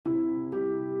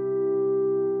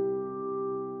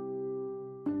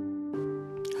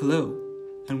Hello,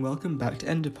 and welcome back to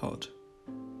Endopod.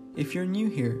 If you're new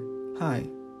here, hi,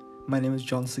 my name is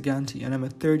John Saganti and I'm a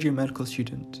third-year medical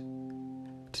student.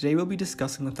 Today we'll be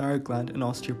discussing the thyroid gland and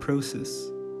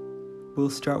osteoporosis.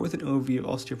 We'll start with an overview of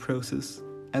osteoporosis,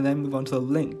 and then move on to the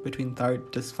link between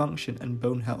thyroid dysfunction and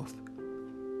bone health.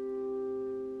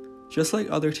 Just like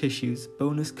other tissues,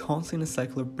 bone is constantly in a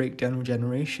cycle of breakdown and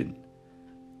regeneration.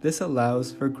 This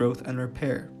allows for growth and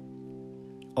repair.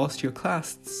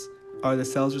 Osteoclasts are the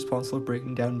cells responsible for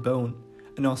breaking down bone,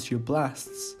 and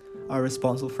osteoblasts are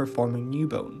responsible for forming new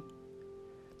bone.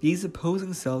 These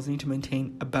opposing cells need to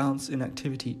maintain a balance in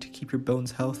activity to keep your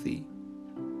bones healthy.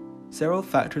 Several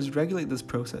factors regulate this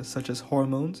process, such as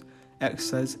hormones,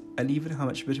 exercise, and even how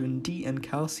much vitamin D and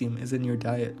calcium is in your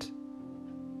diet.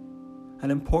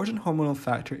 An important hormonal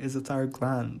factor is the thyroid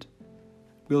gland.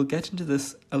 We'll get into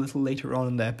this a little later on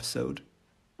in the episode.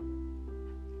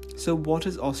 So what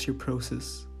is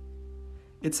osteoporosis?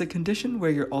 It's a condition where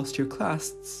your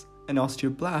osteoclasts and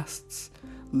osteoblasts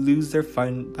lose their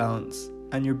fine balance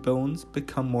and your bones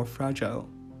become more fragile,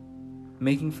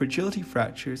 making fragility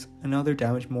fractures and other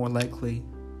damage more likely.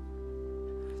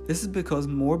 This is because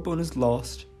more bone is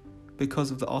lost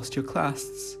because of the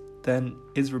osteoclasts than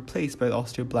is replaced by the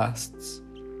osteoblasts,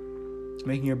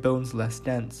 making your bones less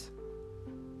dense.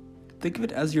 Think of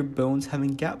it as your bones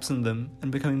having gaps in them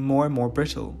and becoming more and more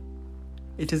brittle.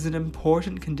 It is an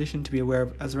important condition to be aware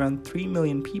of, as around 3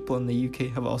 million people in the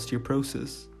UK have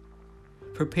osteoporosis.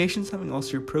 For patients, having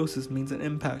osteoporosis means an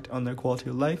impact on their quality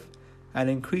of life and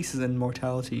increases in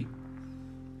mortality.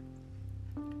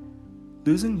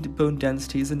 Losing bone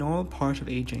density is a normal part of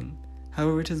aging.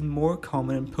 However, it is more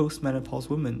common in postmenopausal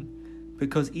women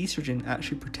because estrogen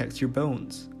actually protects your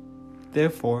bones.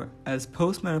 Therefore, as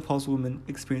postmenopausal women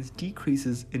experience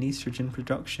decreases in estrogen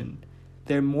production,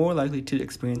 they are more likely to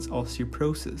experience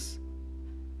osteoporosis.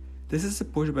 This is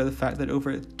supported by the fact that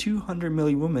over 200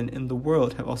 million women in the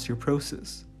world have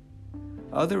osteoporosis.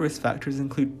 Other risk factors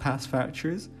include past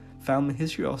fractures, family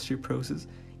history of osteoporosis,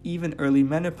 even early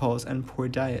menopause and poor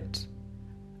diet.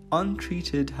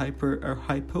 Untreated hyper or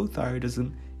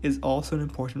hypothyroidism is also an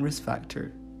important risk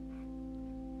factor.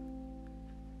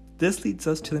 This leads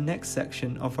us to the next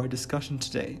section of our discussion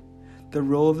today, the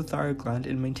role of the thyroid gland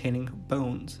in maintaining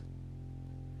bones.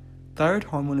 Thyroid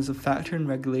hormone is a factor in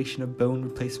regulation of bone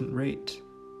replacement rate.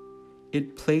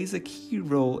 It plays a key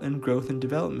role in growth and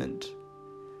development.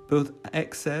 Both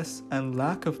excess and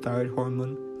lack of thyroid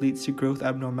hormone leads to growth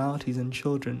abnormalities in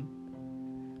children.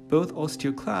 Both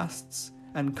osteoclasts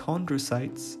and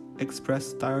chondrocytes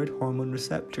express thyroid hormone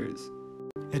receptors.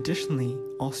 Additionally,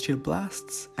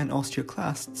 osteoblasts and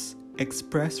osteoclasts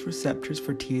express receptors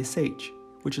for TSH,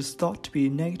 which is thought to be a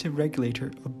negative regulator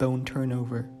of bone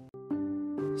turnover.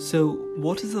 So,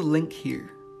 what is the link here?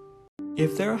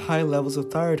 If there are high levels of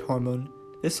thyroid hormone,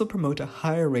 this will promote a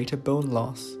higher rate of bone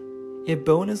loss. If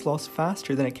bone is lost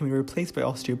faster than it can be replaced by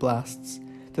osteoblasts,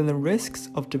 then the risks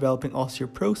of developing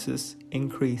osteoporosis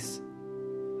increase.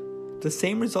 The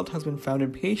same result has been found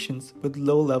in patients with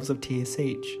low levels of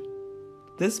TSH.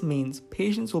 This means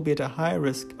patients will be at a higher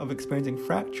risk of experiencing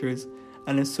fractures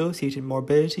and associated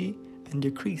morbidity and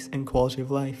decrease in quality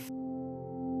of life.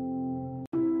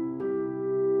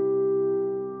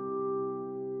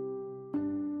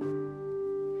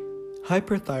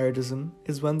 Hyperthyroidism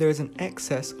is when there is an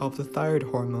excess of the thyroid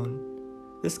hormone.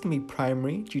 This can be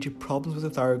primary due to problems with the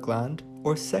thyroid gland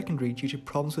or secondary due to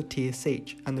problems with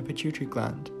TSH and the pituitary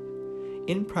gland.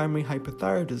 In primary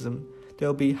hyperthyroidism, there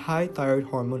will be high thyroid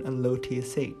hormone and low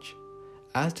TSH.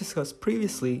 As discussed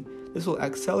previously, this will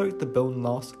accelerate the bone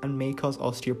loss and may cause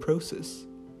osteoporosis.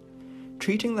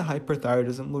 Treating the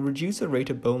hyperthyroidism will reduce the rate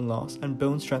of bone loss and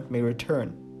bone strength may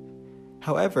return.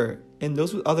 However, in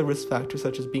those with other risk factors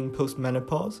such as being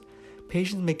postmenopause,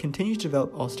 patients may continue to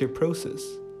develop osteoporosis.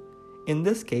 In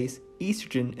this case,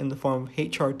 estrogen in the form of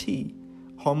HRT,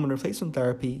 hormone replacement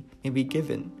therapy, may be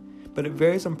given, but it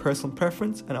varies on personal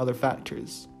preference and other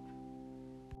factors.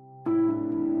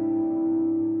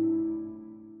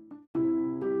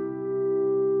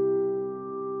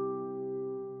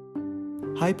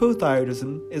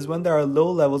 Hypothyroidism is when there are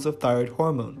low levels of thyroid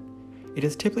hormone. It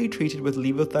is typically treated with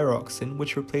levothyroxine,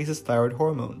 which replaces thyroid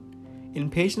hormone. In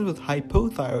patients with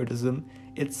hypothyroidism,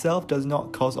 itself does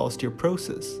not cause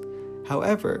osteoporosis.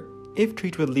 However, if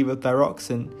treated with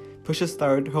levothyroxine pushes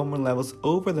thyroid hormone levels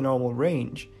over the normal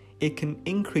range, it can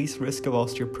increase risk of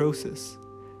osteoporosis.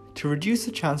 To reduce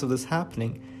the chance of this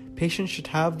happening, patients should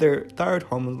have their thyroid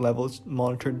hormone levels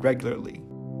monitored regularly.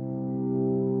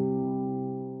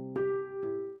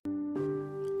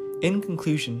 In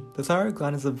conclusion, the thyroid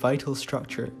gland is a vital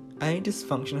structure. Any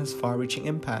dysfunction has far-reaching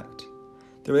impact.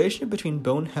 The relationship between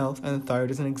bone health and the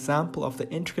thyroid is an example of the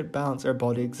intricate balance our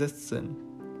body exists in.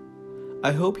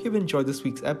 I hope you've enjoyed this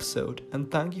week's episode, and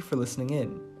thank you for listening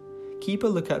in. Keep a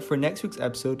lookout for next week's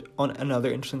episode on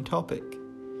another interesting topic.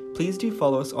 Please do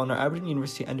follow us on our Aberdeen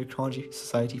University Endocrinology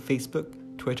Society Facebook,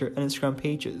 Twitter, and Instagram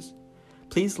pages.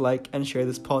 Please like and share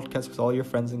this podcast with all your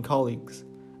friends and colleagues.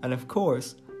 And of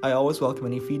course, I always welcome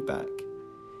any feedback.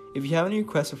 If you have any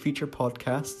requests for future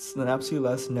podcasts, then absolutely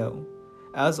let us know.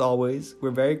 As always,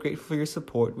 we're very grateful for your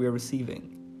support we are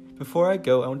receiving. Before I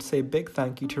go, I want to say a big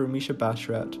thank you to Ramisha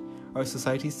Basharat, our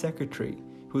Society's Secretary,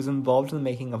 who was involved in the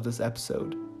making of this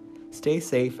episode. Stay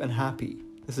safe and happy.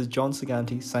 This is John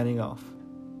Saganti signing off.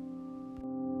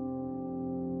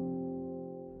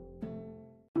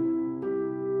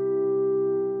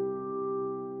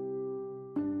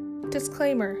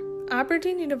 Disclaimer: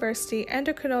 Aberdeen University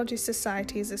Endocrinology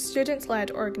Society is a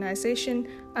student-led organisation,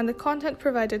 and the content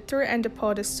provided through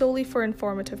Endopod is solely for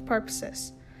informative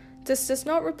purposes. This does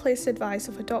not replace advice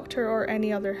of a doctor or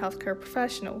any other healthcare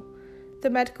professional. The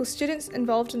medical students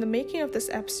involved in the making of this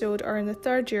episode are in the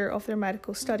third year of their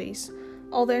medical studies.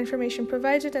 All the information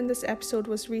provided in this episode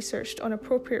was researched on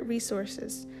appropriate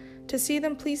resources. To see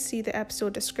them, please see the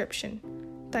episode description.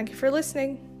 Thank you for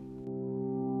listening.